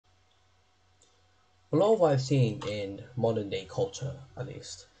A lot of what I've seen in modern day culture, at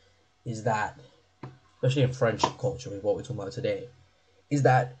least, is that, especially in friendship culture, with what we're talking about today, is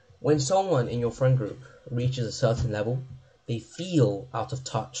that when someone in your friend group reaches a certain level, they feel out of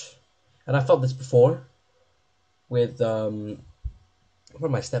touch. And I felt this before with my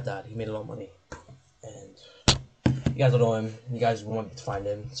stepdad. He made a lot of money, and you guys don't know him. You guys want to find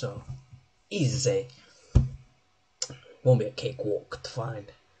him, so easy to say. Won't be a cakewalk to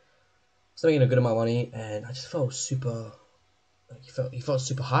find. So making a good amount of money, and I just felt super. Like he felt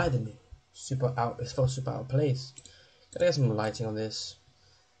super higher than me, super out. It felt super out of place. Gotta get some lighting on this.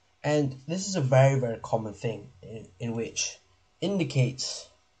 And this is a very, very common thing in which indicates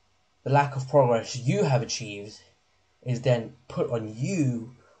the lack of progress you have achieved is then put on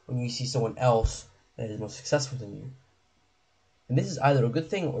you when you see someone else that is more successful than you. And this is either a good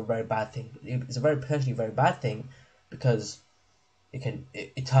thing or a very bad thing. It's a very potentially very bad thing because it can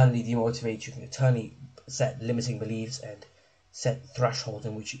eternally demotivate you, can eternally set limiting beliefs and set thresholds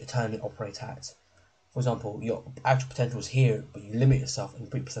in which you eternally operate at. For example, your actual potential is here, but you limit yourself and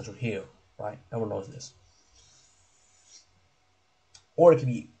put potential here, right? Everyone knows this. Or it can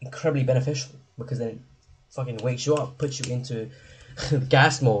be incredibly beneficial because then it fucking wakes you up, puts you into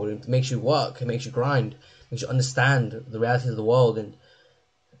gas mode, and makes you work, it makes you grind, makes you understand the reality of the world, and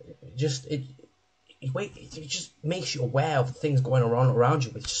it just makes you aware of things going around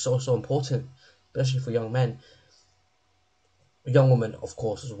you, which is so important, especially for young men. Young women, of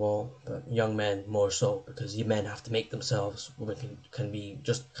course, as well, but young men more so because you men have to make themselves. Women can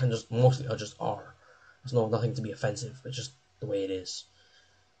just mostly are. There's nothing to be offensive. It's just the way it is.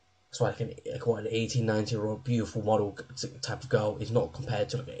 That's why an 18, 19-year-old beautiful model type of girl is not compared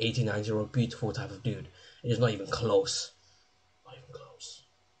to like an 18, 19-year-old beautiful type of dude. It is not even close. Not even close.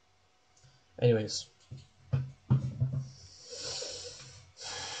 Anyways.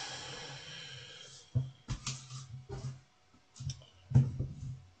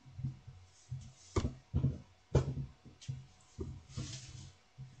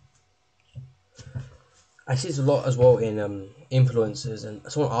 I see this a lot as well in influencers, and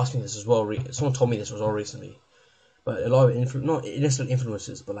someone asked me this as well. Someone told me this as well recently. But a lot of not necessarily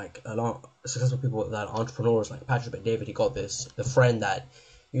influencers, but like a lot of successful people that are entrepreneurs, like Patrick Bet-David. He got this. The friend that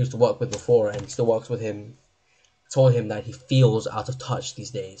he used to work with before and still works with him told him that he feels out of touch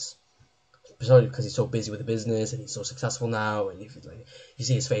these days, especially because he's so busy with the business and he's so successful now, and if like you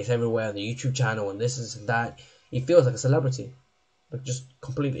see his face everywhere on the YouTube channel and this and that, he feels like a celebrity, but just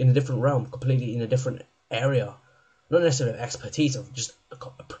completely in a different realm, completely in a different area, not necessarily expertise of just a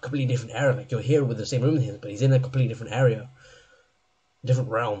completely different area. Like you're here with the same room with him, but he's in a completely different area, different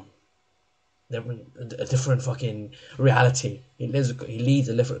realm, a different fucking reality. He leads a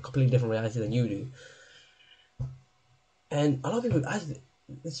completely different reality than you do. And a lot of people,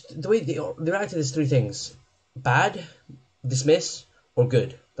 the way they react to these three things: bad, dismiss, or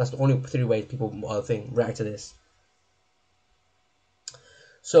good. That's the only three ways people react to this.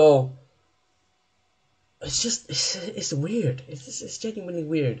 So it's weird. It's genuinely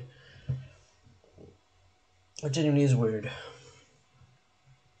weird. It genuinely is weird.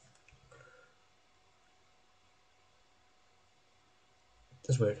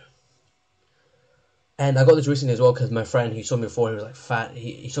 It's weird. And I got this recently as well because my friend, he saw me before, he was like fat.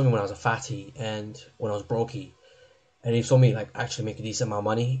 He saw me when I was a fatty and when I was brokey. And he saw me like actually make a decent amount of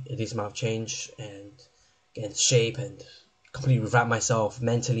money, a decent amount of change, and get into shape and completely revamp myself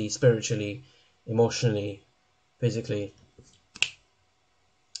mentally, spiritually, emotionally, physically.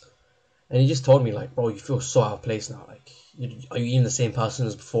 And he just told me like, bro, you feel so out of place now. Like, are you even the same person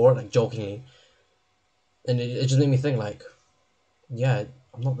as before? Like jokingly. And it just made me think like, yeah,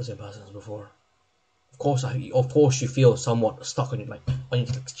 I'm not the same person as before. Of course you feel somewhat stuck on you, like when you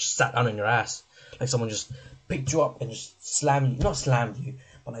like, sat down on your ass, like someone just picked you up and just not slammed you,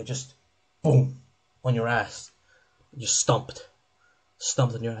 but like just boom on your ass, just stumped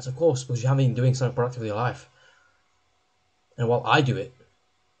on your ass. Of course, because you haven't been doing something productive with your life. And while I do it,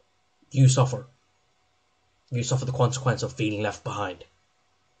 you suffer. You suffer the consequence of feeling left behind.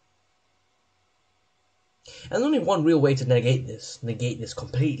 And there's only one real way to negate this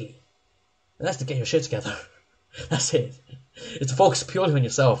completely. And that's to get your shit together. That's it. It's to focus purely on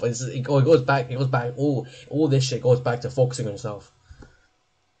yourself. It goes back. All this shit goes back to focusing on yourself.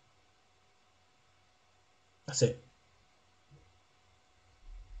 That's it.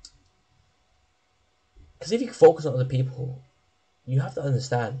 Because if you focus on other people, you have to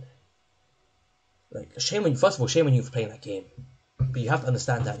understand. Like first of all, shame on you for playing that game. But you have to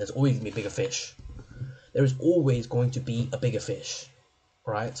understand that there's always going to be a bigger fish. There is always going to be a bigger fish,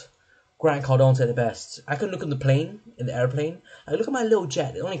 right? Grant Cardone said it best. I can look at the plane, in the airplane. I look at my little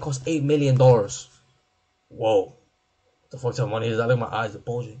jet. It only costs $8 million. Whoa. The fuck type of money is that? Look, my eyes are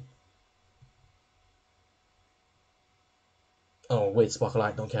bulging. Oh, wait, sparkle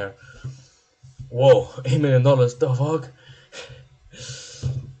light, don't care. Whoa, $8 million, the fuck?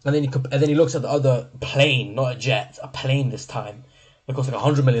 And then he looks at the other plane, not a jet, a plane this time. It costs like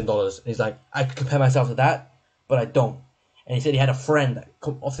 $100 million. And he's like, I could compare myself to that, but I don't. And he said he had a friend that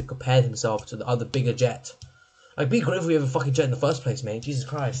often compared himself to the other bigger jet. Like, be grateful you have a fucking jet in the first place, mate. Jesus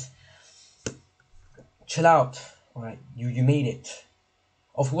Christ. Chill out. Alright, you made it.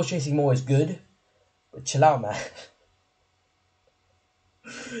 Of course, chasing more is good, but chill out, man.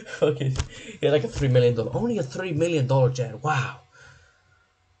 Okay, he had like a $3 million. Only a $3 million jet. Wow.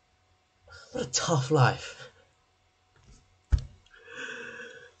 What a tough life.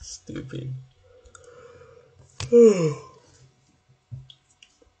 Stupid.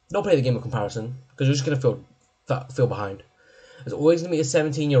 Don't play the game of comparison, because you're just gonna feel behind. There's always gonna be a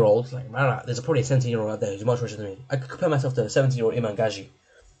 17-year-old. Like, man, there's probably a 17-year-old out there who's much richer than me. I could compare myself to a 17-year-old Iman Gaji,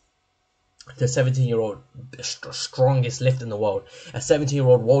 the 17-year-old strongest lift in the world, a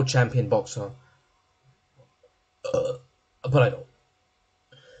 17-year-old world champion boxer. But I don't,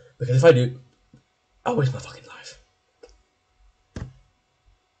 because if I do, I'll waste my fucking life.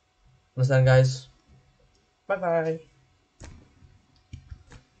 Understand, guys? Bye bye.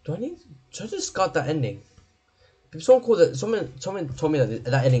 Should I just got that ending? Someone told me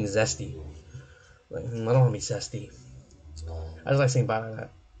that ending is zesty. Like, I don't want to be zesty. I just like saying bye like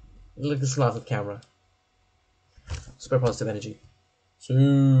that. Look at the smile of the camera. Super positive energy.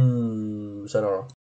 Sayonara.